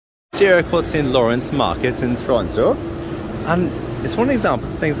area called St. Lawrence Market in Toronto, and it's one of the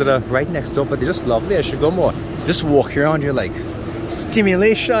examples of things that are right next door, but they're just lovely. I should go more. Just walk around, you're like,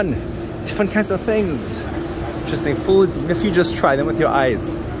 stimulation, different kinds of things, interesting foods. Even if you just try them with your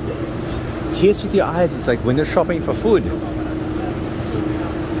eyes, taste with your eyes, it's like window shopping for food.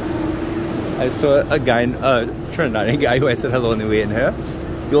 I saw a guy, Trinidadian guy who I said hello on the way in here.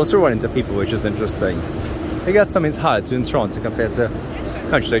 You also run into people, which is interesting. I think that's something hard to in Toronto compared to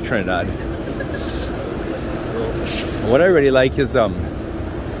countries like Trinidad. What I really like is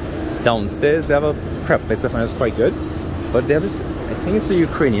downstairs they have a prep place I find is quite good, but they have this, I think it's a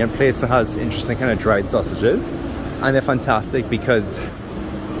Ukrainian place that has interesting kind of dried sausages, and they're fantastic because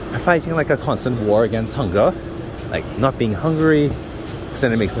they're fighting like a constant war against hunger, like not being hungry, because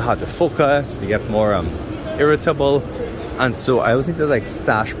then it makes it hard to focus, you get more irritable, and so I always need to like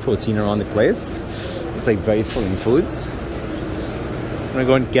stash protein around the place. It's like very filling foods. So I'm gonna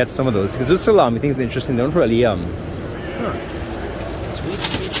go and get some of those because those salami things are interesting. They don't really sweet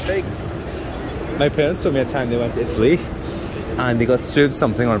figs. My parents told me a time they went to Italy and they got served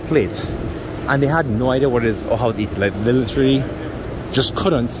something on a plate and they had no idea what it is or how to eat it. Like they literally just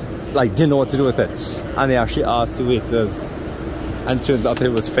couldn't, like didn't know what to do with it. And they actually asked the waiters, and it turns out it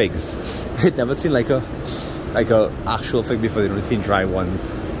was figs. They'd never seen like a actual fig before. They'd only seen dry ones.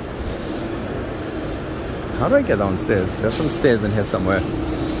 How do I get downstairs? There's some stairs in here somewhere.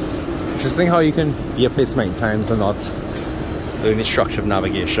 Interesting how you can be a place many times and not doing the structure of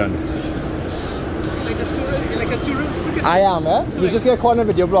navigation. Like a tourist? I am, eh? You just get caught on a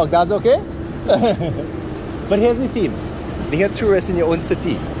video blog, that's okay? But here's the theme. Being a tourist in your own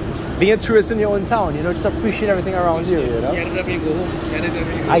city. Being a tourist in your own town, you know, just appreciate everything around you, you know?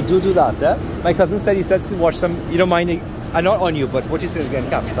 I do that, eh? My cousin said, he said to watch some, you don't mind, I'm not on you, but what you say is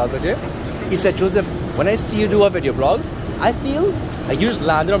getting capped, that's okay? He said, Joseph, when I see you do a video blog, I feel like you just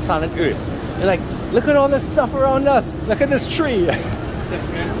landed on planet Earth. You're like, look at all this stuff around us. Look at this tree. I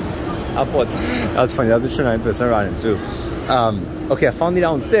thought that was funny. That was the Trinidadian person I ran into. Okay, I found it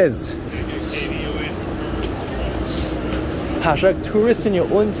downstairs. Hashtag tourists in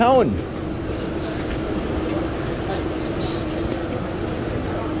your own town.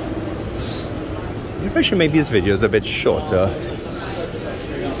 Maybe I should make these videos a bit shorter.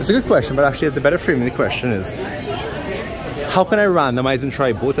 It's a good question, but actually it's a better framing. The question is, how can I randomize and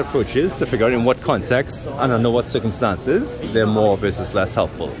try both approaches to figure out in what context and under what circumstances they're more versus less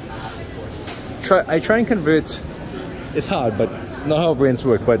helpful? I try and convert, it's hard, but not how brains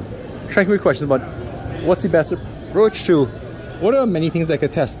work, but try and convert questions about what's the best approach to, what are many things I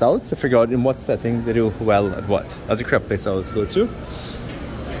could test out to figure out in what setting they do well at what. That's a crap place I always go to.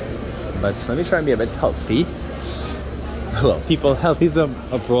 But let me try and be a bit healthy. Well, healthy is a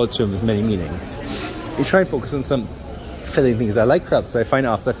broad term with many meanings. You try and focus on some filling things. I like crab, so I find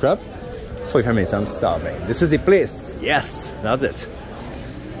after crab, 45 minutes I'm starving. This is the place. Yes, that's it.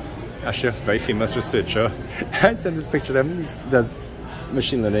 Actually, a very famous researcher. I sent this picture to him. He does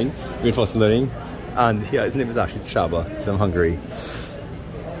machine learning, reinforcement learning, and yeah, his name is actually Chaba, so I'm hungry.